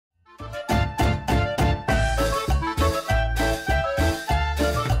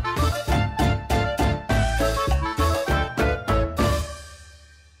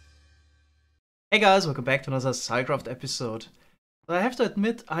Hey guys, welcome back to another SciCraft episode. I have to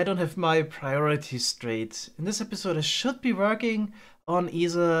admit, I don't have my priorities straight. In this episode, I should be working on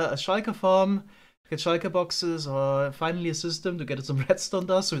either a shulker farm to get shulker boxes, or finally a system to get some redstone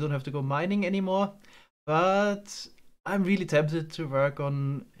dust so we don't have to go mining anymore. But I'm really tempted to work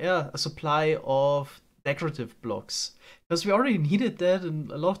on a supply of decorative blocks. Because we already needed that, and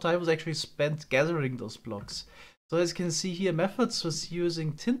a lot of time was actually spent gathering those blocks. So as you can see here, Methods was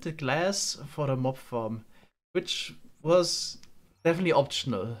using tinted glass for the mob farm, which was definitely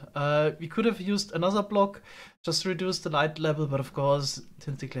optional. We could have used another block just to reduce the light level, but of course,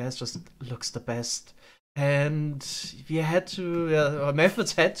 tinted glass just looks the best. And we had to, our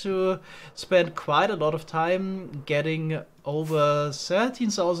Methods had to spend quite a lot of time getting over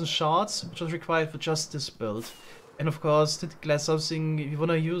 13,000 shards, which was required for just this build. And of course, tinted glass is something we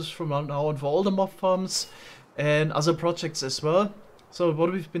want to use from now on for all the mob farms and other projects as well. So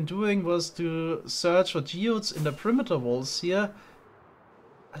what we've been doing was to search for geodes in the perimeter walls here.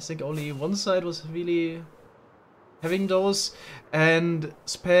 I think only one side was really having those, and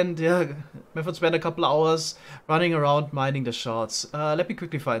Method spent a couple hours running around mining the shards. Let me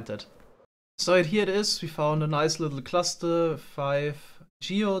quickly find that. So here it is. We found a nice little cluster, 4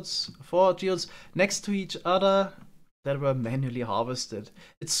 geodes next to each other that were manually harvested.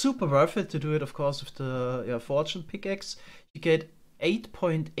 It's super worth it to do it, of course, with the fortune pickaxe. You get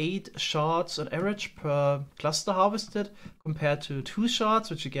 8.8 shards on average per cluster harvested, compared to 2 shards,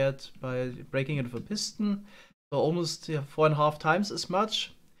 which you get by breaking it with a piston. So almost 4.5 times as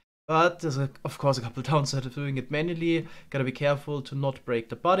much. But there's, of course, a couple downsides of doing it manually. Gotta be careful to not break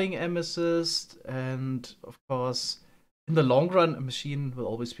the budding amethyst. And, of course, in the long run, a machine will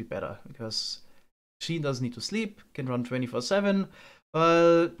always be better, because machine doesn't need to sleep, can run 24/7.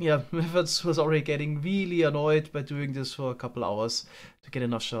 Methods was already getting really annoyed by doing this for a couple hours to get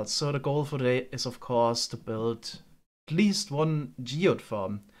enough shots. So the goal for today is, of course, to build at least one geode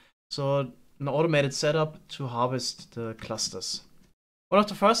farm. So an automated setup to harvest the clusters. One of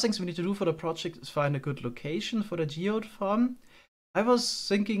the first things we need to do for the project is find a good location for the geode farm. I was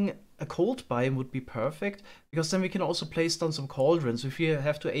thinking a cold biome would be perfect, because then we can also place down some cauldrons. If you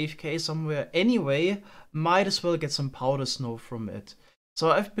have to AFK somewhere anyway, might as well get some powder snow from it. So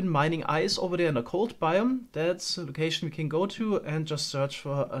I've been mining ice over there in a cold biome. That's a location we can go to and just search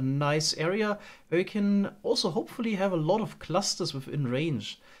for a nice area where we can also hopefully have a lot of clusters within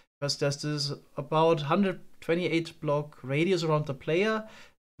range. Because there's this about 128 block radius around the player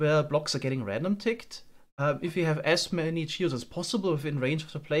where blocks are getting random ticked. If we have as many geodes as possible within range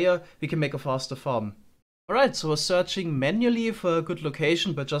of the player, we can make a faster farm. Alright, so we're searching manually for a good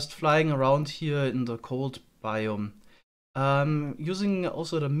location by just flying around here in the cold biome. Using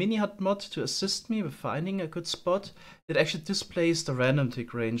also the mini hut mod to assist me with finding a good spot, it actually displays the random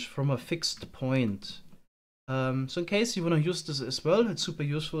tick range from a fixed point. So in case you want to use this as well, it's super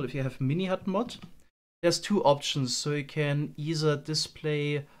useful if you have mini hut mod. There's 2 options, so you can either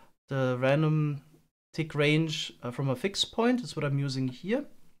display the random tick range from a fixed point, that's what I'm using here,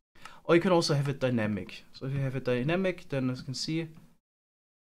 or you can also have it dynamic. So if you have it dynamic, then as you can see,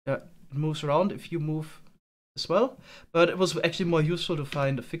 it moves around if you move as well. But it was actually more useful to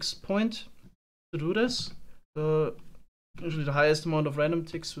find a fixed point to do this. So usually the highest amount of random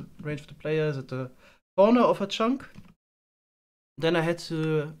ticks range of the player is at the corner of a chunk. Then I had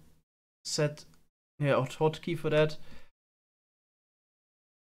to set a hotkey for that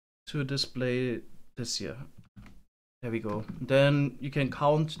to display this here. There we go. Then you can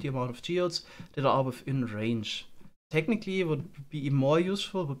count the amount of geodes that are within range. Technically, what would be even more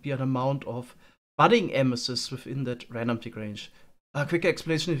useful would be an amount of budding amethysts within that random tick range. A quick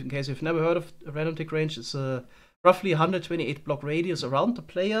explanation in case you've never heard of a random tick range. It's a roughly 128 block radius around the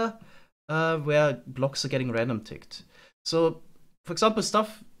player where blocks are getting random ticked. So, for example,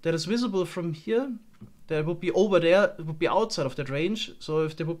 stuff that is visible from here, that would be over there, it would be outside of that range. So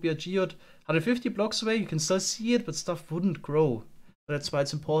if there would be a geode 150 blocks away, you can still see it, but stuff wouldn't grow. So that's why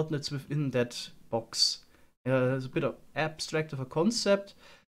it's important it's within that box. It's a bit of abstract of a concept,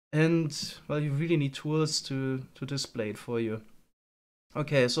 and well, you really need tools to display it for you.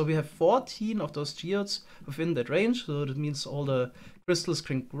 Okay, so we have 14 of those geodes within that range, so that means all the crystals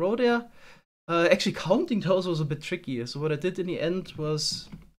can grow there. Actually, counting those was a bit tricky. So what I did in the end was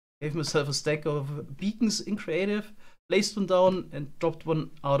gave myself a stack of beacons in creative, placed one down and dropped one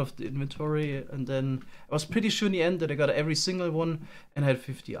out of the inventory, and then I was pretty sure in the end that I got every single one and I had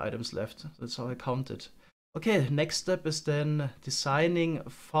 50 items left. That's how I counted. Okay, next step is then designing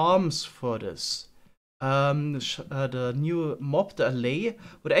farms for this. the new mob, the allay,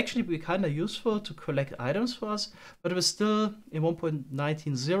 would actually be kind of useful to collect items for us, but it was still in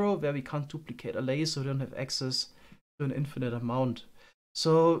 1.19.0 where we can't duplicate allays, so we don't have access to an infinite amount.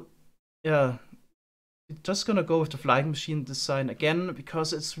 So yeah, just gonna go with the flying machine design again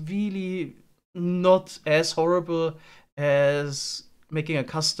because it's really not as horrible as making a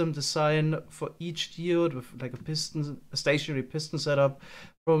custom design for each geode with like a stationary piston setup.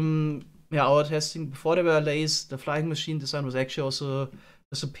 From our testing before there were allays, the flying machine design was actually also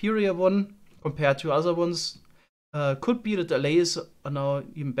a superior one compared to other ones. Could be that the allays are now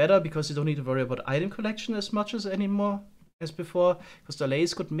even better because you don't need to worry about item collection as much as anymore as before, because the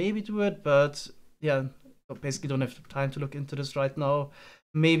allays could maybe do it, but yeah, basically don't have time to look into this right now.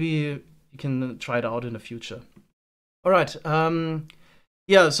 Maybe you can try it out in the future. All right.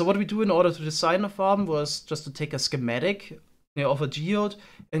 Yeah, so what we do in order to design a farm was just to take a schematic of a geode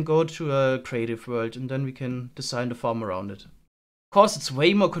and go to a creative world, and then we can design the farm around it. Of course, it's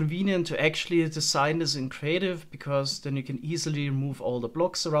way more convenient to actually design this in creative because then you can easily remove all the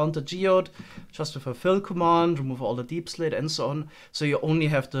blocks around the geode just with a fill command, remove all the deep slate and so on. So you only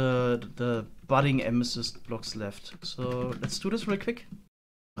have the budding amethyst blocks left. So let's do this real quick.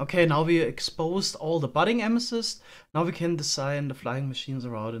 Okay, now we exposed all the budding amethyst. Now we can design the flying machines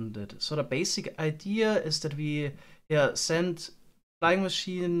around it. So the basic idea is that we send flying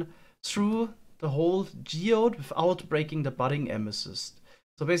machine through the whole geode without breaking the budding amethyst.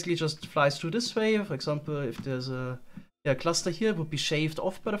 So basically just flies through this way. For example, if there's a cluster here, it would be shaved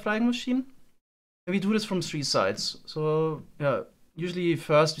off by the flying machine. And we do this from 3 sides. So usually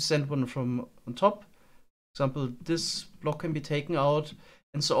first we send one from on top. For example, this block can be taken out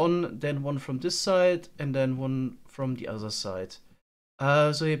and so on. Then one from this side and then one from the other side.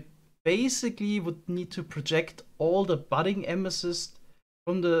 So you basically would need to project all the budding amethyst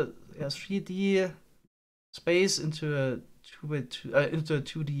from the 3D space into a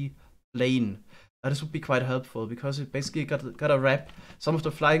 2D plane. This would be quite helpful because you basically gotta wrap some of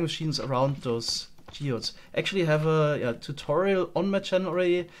the flying machines around those geodes. Actually, have a tutorial on my channel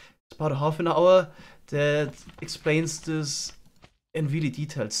already. It's about half an hour that explains this in really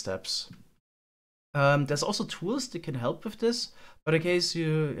detailed steps. There's also tools that can help with this, but in case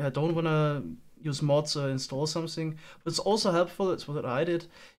you don't want to use mods or install something, but it's also helpful, it's what I did.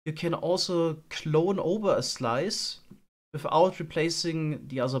 You can also clone over a slice without replacing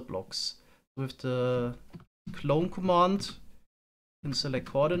the other blocks. With the clone command, you can select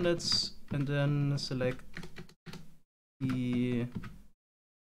coordinates and then select the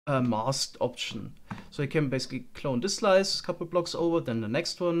masked option. So you can basically clone this slice a couple blocks over, then the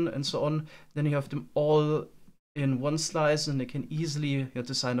next one, and so on. Then you have them all in one slice, and they can easily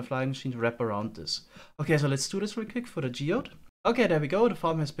design a flying machine to wrap around this. Okay, so let's do this real quick for the geode. Okay, there we go. The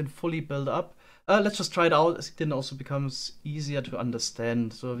farm has been fully built up. Let's just try it out. It then also becomes easier to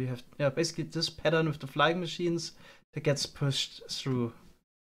understand. So we have basically this pattern with the flying machines that gets pushed through.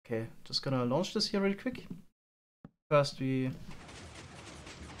 Okay, just gonna launch this here real quick. First we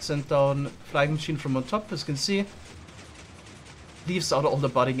send down flying machine from on top, as you can see. Leaves out all the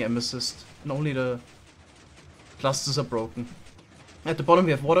budding amethyst, and only the clusters are broken. At the bottom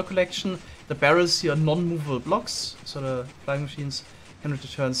we have water collection. The barrels here are non-movable blocks, so the flying machines can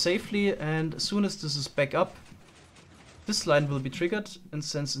return safely, and as soon as this is back up, this line will be triggered and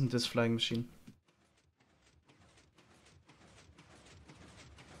sends in this flying machine.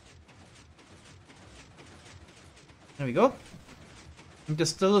 There we go. And there's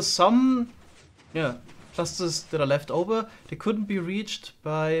still some clusters that are left over. They couldn't be reached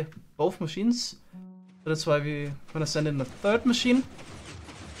by both machines. So that's why we're gonna send in a third machine.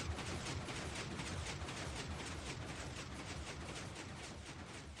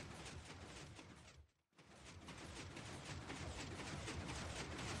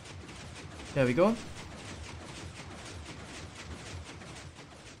 There we go.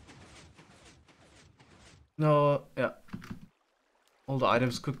 Now, all the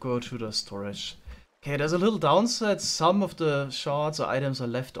items could go to the storage. Okay, there's a little downside. Some of the shards or items are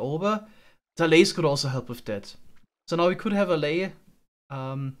left over. The allays could also help with that. So now we could have a allay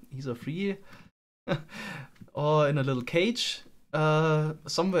either free or in a little cage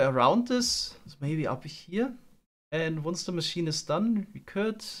somewhere around this. So maybe up here. And once the machine is done, we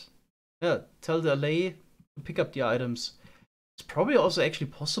could tell the allay to pick up the items. It's probably also actually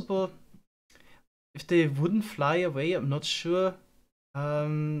possible if they wouldn't fly away. I'm not sure.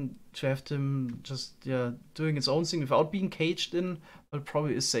 To have them just doing its own thing without being caged in, but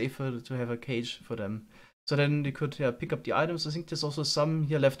probably is safer to have a cage for them. So then they could pick up the items. I think there's also some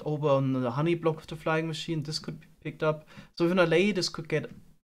here left over on the honey block of the flying machine. This could be picked up. So with an allay, this could get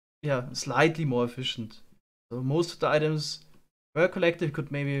yeah, slightly more efficient. So most of the items were collected. You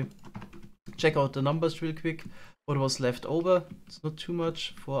could maybe check out the numbers real quick. What was left over? It's not too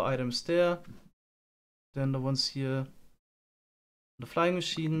much. 4 items there. Then the ones here, the flying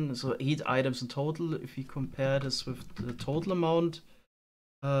machine. So 8 items in total. If we compare this with the total amount,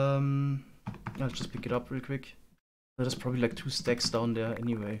 I'll just pick it up real quick. There's probably like 2 stacks down there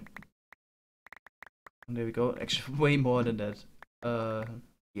anyway. And there we go. Actually, way more than that.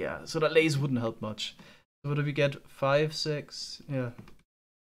 Yeah, so the lace wouldn't help much. So what do we get? 5, 6, yeah.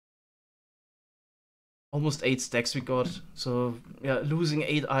 Almost 8 stacks we got. So yeah, losing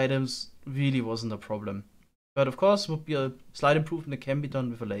 8 items really wasn't a problem. But of course, would be a slight improvement that can be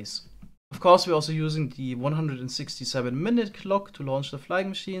done with a lace. Of course, we're also using the 167-minute clock to launch the flying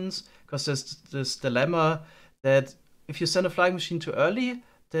machines, because there's this dilemma that if you send a flying machine too early,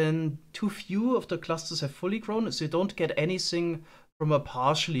 then too few of the clusters have fully grown, so you don't get anything from a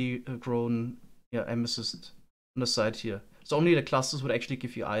partially grown amethyst on the side here. So only the clusters would actually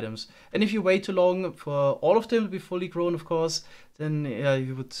give you items. And if you wait too long for all of them to be fully grown, of course, then yeah,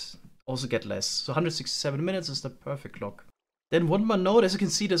 you would also get less. So 167 minutes is the perfect clock. Then one more note, as you can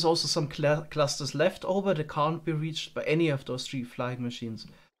see, there's also some clusters left over that can't be reached by any of those 3 flying machines.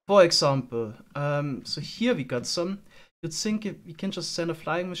 For example, so here we got some. You'd think we can just send a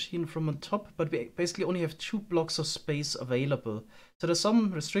flying machine from on top, but we basically only have 2 blocks of space available. So there's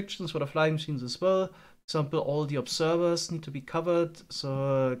some restrictions for the flying machines as well. For example, all the observers need to be covered,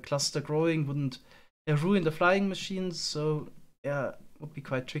 so cluster growing wouldn't ruin the flying machines. So yeah, it would be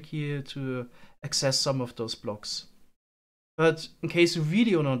quite tricky to access some of those blocks. But in case you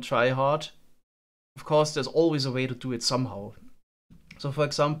really want to try hard, of course, there's always a way to do it somehow. So for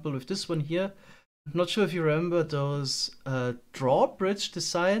example, with this one here, I'm not sure if you remember those drawbridge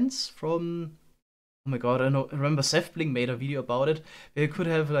designs from, oh my god, I remember Sevbling made a video about it, where you could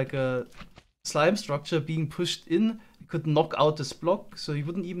have like a slime structure being pushed in, you could knock out this block, so you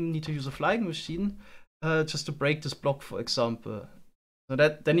wouldn't even need to use a flying machine just to break this block, for example. So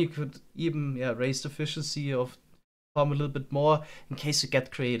that then you could even raise the efficiency of farm a little bit more in case you get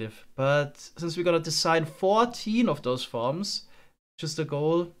creative. But since we're gonna design 14 of those farms, which is the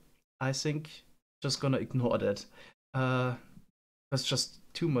goal, I think just gonna ignore that. That's just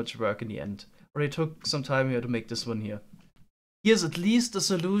too much work in the end. Already took some time here to make this one here. Here's at least a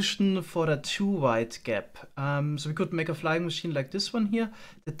solution for the too wide gap. So we could make a flying machine like this one here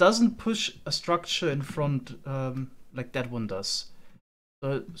that doesn't push a structure in front like that one does.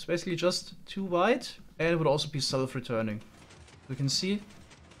 So it's basically just too wide, and it would also be self-returning. You can see,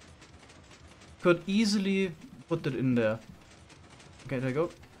 could easily put it in there. Okay, there you go.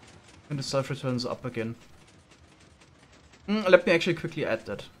 And the self-returns up again. Let me actually quickly add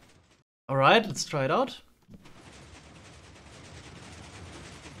that. Alright, let's try it out.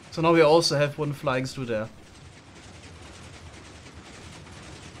 So now we also have one flying through there.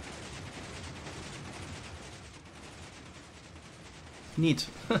 Neat.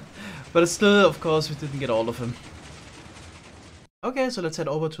 But it's still, of course, we didn't get all of them. Okay, so let's head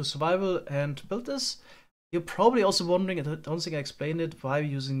over to survival and build this. You're probably also wondering, I don't think I explained it, why we're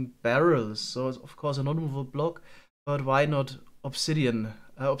using barrels. So it's of course a non-movable block, but why not obsidian?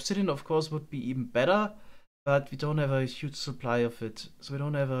 Obsidian, of course, would be even better, but we don't have a huge supply of it. So we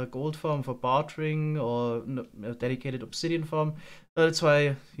don't have a gold farm for bartering or a dedicated obsidian farm. That's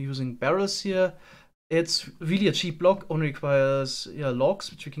why we're using barrels here. It's really a cheap block, only requires logs,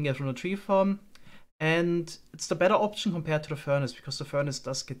 which we can get from a tree farm. And it's the better option compared to the furnace, because the furnace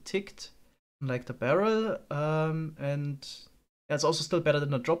does get ticked, like the barrel. And it's also still better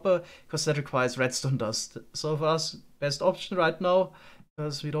than a dropper, because that requires redstone dust. So for us, best option right now,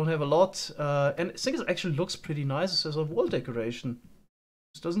 because we don't have a lot. And I think it actually looks pretty nice as a wall decoration.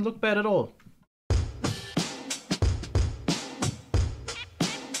 This doesn't look bad at all.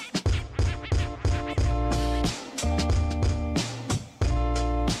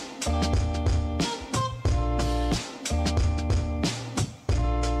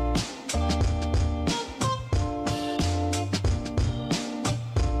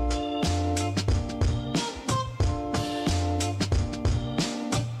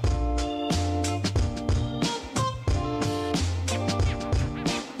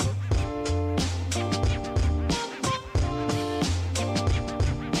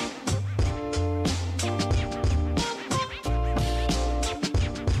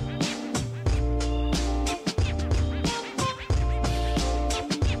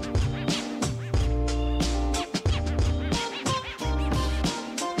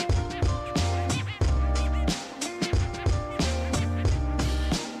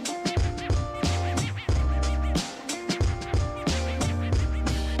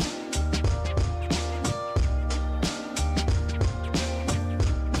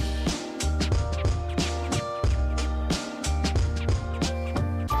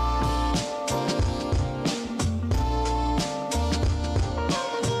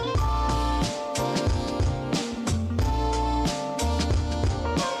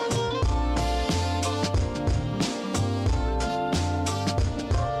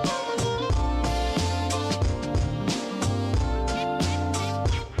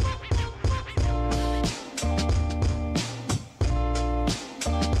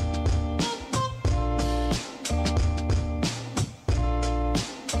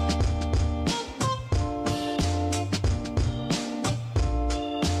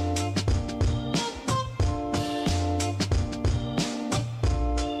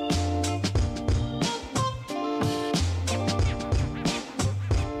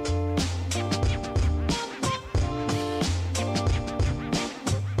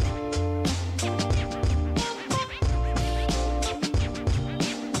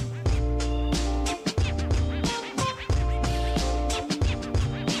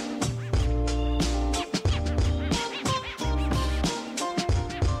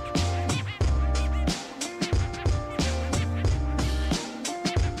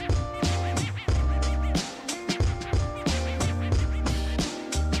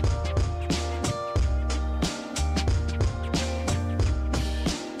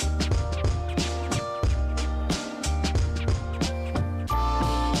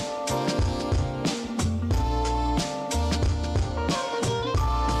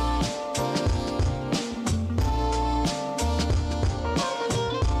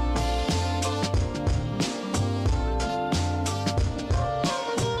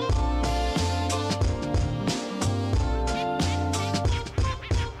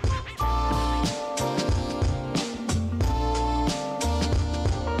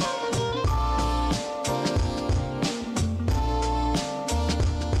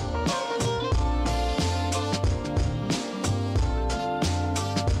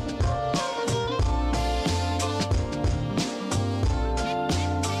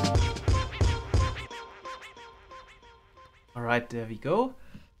 All right, there we go.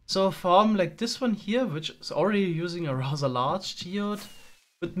 So a farm like this one here, which is already using a rather large geode,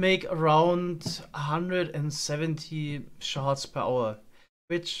 would make around 170 shards per hour,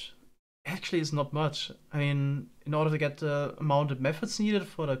 which actually is not much. I mean, in order to get the amount of methods needed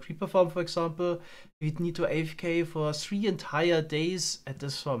for the creeper farm, for example, you'd need to AFK for 3 entire days at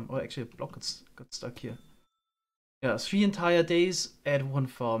this farm. Or actually, a block got stuck here. Yeah, 3 entire days at one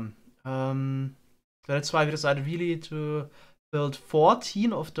farm. So that's why we decided really to build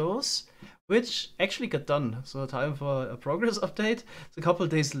 14 of those, which actually got done. So time for a progress update. It's a couple of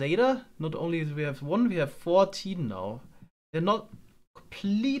days later. Not only do we have one, we have 14 now. They're not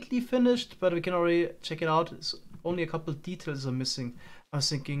completely finished, but we can already check it out. It's only a couple of details are missing. I was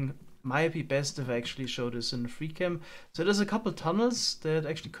thinking might be best if I actually show this in free cam. So there's a couple tunnels that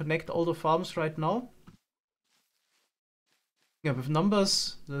actually connect all the farms right now. Yeah, with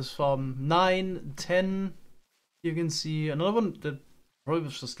numbers, there's farm 9, 10. You can see another one that probably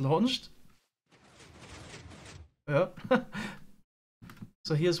was just launched. Yeah.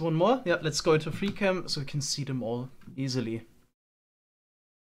 So here's one more. Yeah, let's go into free cam so we can see them all easily.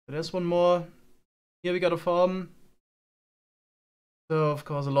 So there's one more. Here we got a farm. So of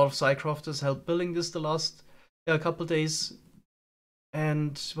course a lot of SciCrafters helped building this the last couple days.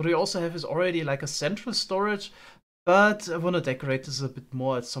 And what we also have is already like a central storage, but I want to decorate this a bit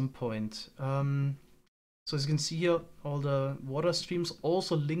more at some point. So as you can see here, all the water streams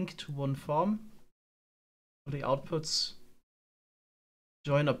also link to one farm. All the outputs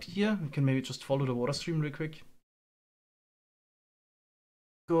join up here. We can maybe just follow the water stream real quick.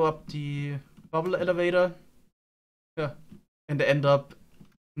 Go up the bubble elevator. Yeah, and end up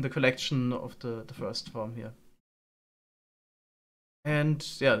in the collection of the first farm here. And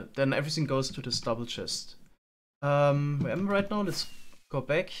yeah, then everything goes to this double chest. Where am I right now? Let's go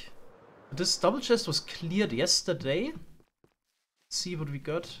back. This double chest was cleared yesterday. Let's see what we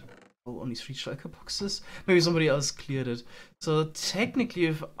got. Oh, only 3 shulker boxes. Maybe somebody else cleared it. So technically,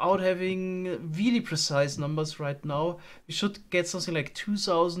 without having really precise numbers right now, we should get something like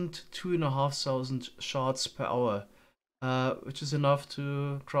 2,000 to 2,500 shards per hour. Which is enough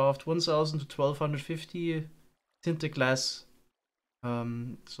to craft 1,000 to 1,250 tinted glass.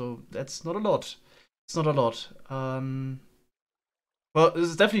 So that's not a lot. It's not a lot. Well, this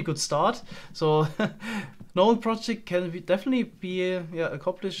is definitely a good start. So, no project can definitely be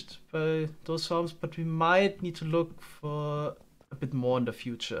accomplished by those farms, but we might need to look for a bit more in the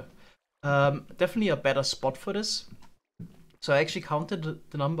future. Definitely a better spot for this. So I actually counted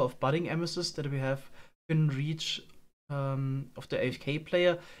the number of budding amethysts that we have in reach of the AFK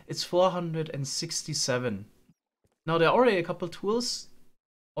player. It's 467. Now there are already a couple tools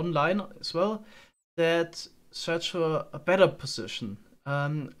online as well that search for a better position.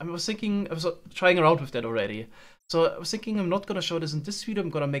 I was trying around with that already. So I was thinking I'm not gonna show this in this video, I'm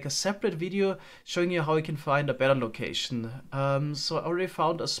gonna make a separate video showing you how you can find a better location. So I already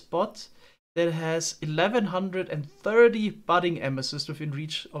found a spot that has 1,130 budding amethysts within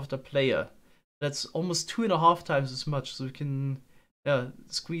reach of the player. That's almost 2.5 times as much, so we can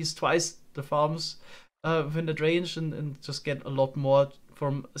squeeze twice the farms within that range and just get a lot more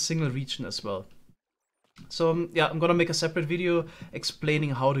from a single region as well. So yeah, I'm gonna make a separate video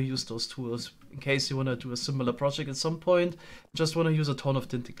explaining how to use those tools in case you wanna do a similar project at some point, just wanna use a ton of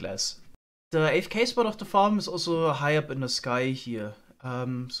tinted glass. The AFK spot of the farm is also high up in the sky here.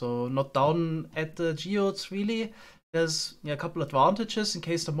 So not down at the geodes really. There's a couple advantages in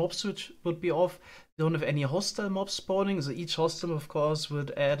case the mob switch would be off. We don't have any hostile mobs spawning, so each hostile of course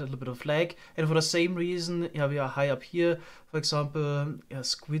would add a little bit of lag. And for the same reason, we are high up here. For example,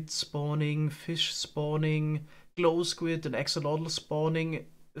 squid spawning, fish spawning, glow squid and axolotl spawning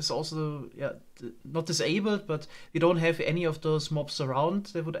is also not disabled, but we don't have any of those mobs around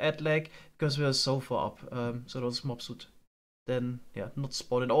that would add lag because we are so far up. So those mobs would then not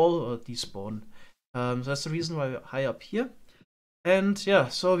spawn at all or despawn. So that's the reason why we're high up here. And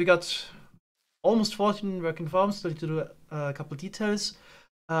so we got almost 14 working farms. Still need to do a couple details.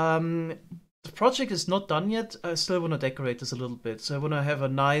 The project is not done yet. I still want to decorate this a little bit. So I want to have a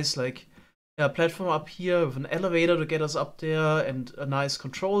nice platform up here with an elevator to get us up there and a nice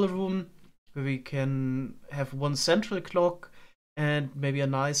control room where we can have one central clock and maybe a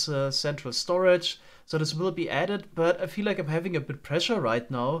nice central storage. So this will be added, but I feel like I'm having a bit pressure right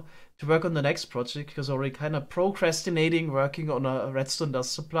now to work on the next project because I'm already kind of procrastinating working on a redstone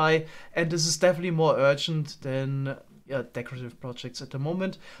dust supply, and this is definitely more urgent than decorative projects at the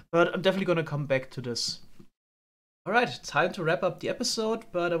moment, but I'm definitely going to come back to this. Alright, time to wrap up the episode,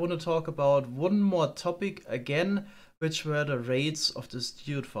 but I want to talk about one more topic again, which were the rates of this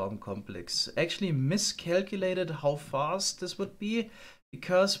geode farm complex. Actually miscalculated how fast this would be,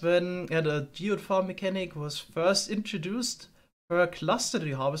 because when the geode farm mechanic was first introduced, per cluster that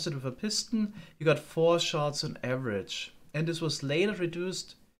you harvested with a piston, you got 4 shards on average. And this was later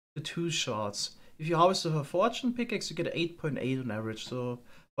reduced to 2 shards. If you harvest with a fortune pickaxe, you get 8.8 on average, so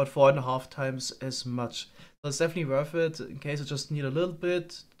about 4.5 times as much. So it's definitely worth it in case you just need a little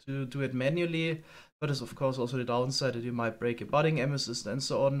bit to do it manually. But there's of course also the downside that you might break a budding amethyst and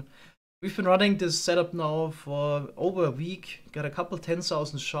so on. We've been running this setup now for over a week, got a couple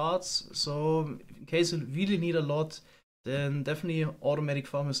 10,000 shards, so in case you really need a lot, then definitely automatic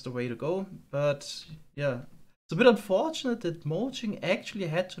farm is the way to go. But yeah, it's a bit unfortunate that Mojang actually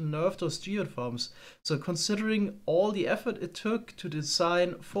had to nerf those geode farms. So considering all the effort it took to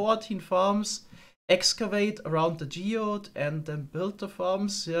design 14 farms, excavate around the geode, and then build the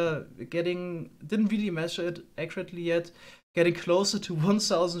farms, yeah, didn't really measure it accurately yet, getting closer to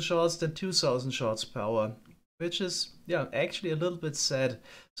 1,000 shards than 2,000 shards per hour, which is, yeah, actually a little bit sad.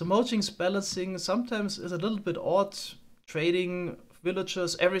 So Mojang's balancing sometimes is a little bit odd, trading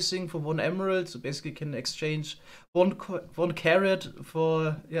villagers everything for 1 emerald, so basically can exchange one carrot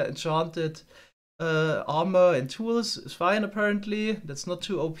for enchanted armor and tools is fine apparently. That's not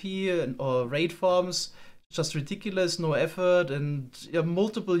too OP, or raid farms, just ridiculous, no effort, and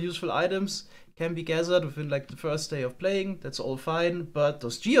multiple useful items can be gathered within like the first day of playing. That's all fine, but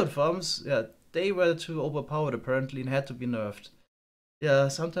those geode farms, yeah, they were too overpowered apparently and had to be nerfed. Yeah,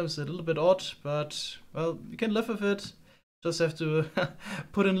 sometimes a little bit odd, but well, you can live with it. Just have to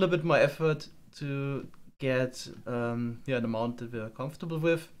put in a little bit more effort to get an amount that we're comfortable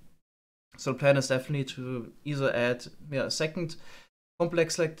with. So the plan is definitely to either add a second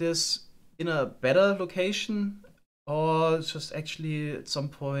complex like this in a better location, or just actually at some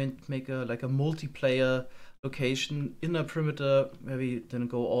point make a multiplayer location in a perimeter where we then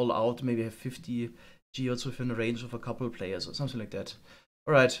go all out, maybe have 50 geodes within a range of a couple of players or something like that.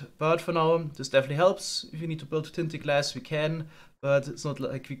 Alright, but for now, this definitely helps. If you need to build tinted glass, we can, but it's not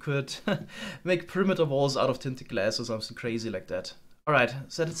like we could make perimeter walls out of tinted glass or something crazy like that. Alright,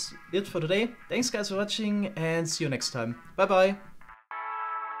 so that's it for today. Thanks guys for watching, and see you next time. Bye bye!